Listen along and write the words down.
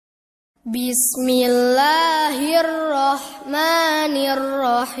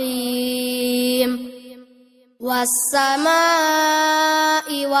Bismillahirrahmanirrahim. Was-samaa'i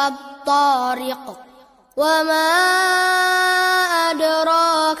wat-tariq. Wa ma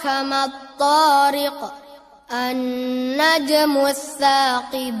adraka mat-tariq. An-najmu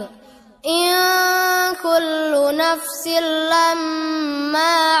ats-tsaqib. In kullu nafsin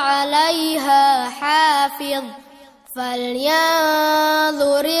lamma 'alayha hafiz.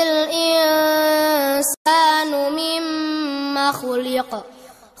 فلينظر الإنسان مما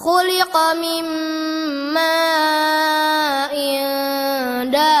خلق من ماء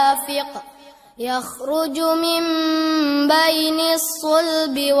دافق يخرج من بين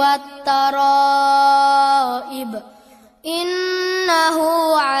الصلب والترائب إنه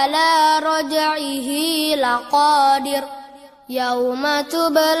على رجعه لقادر يوم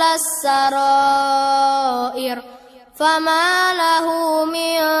تبلى السرائر فما له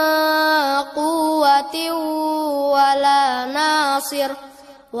من قوة ولا ناصر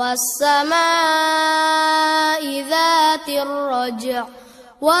والسماء ذات الرجع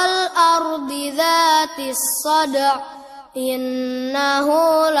والأرض ذات الصدع إنه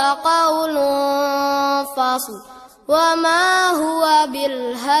لقول فصل وما هو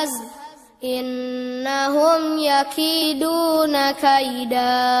بالهزل إنهم يكيدون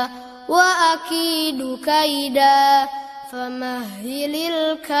كيدا وأكيد كيدا فمهل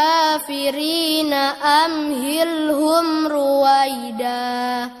الكافرين أمهلهم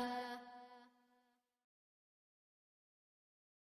رويدا.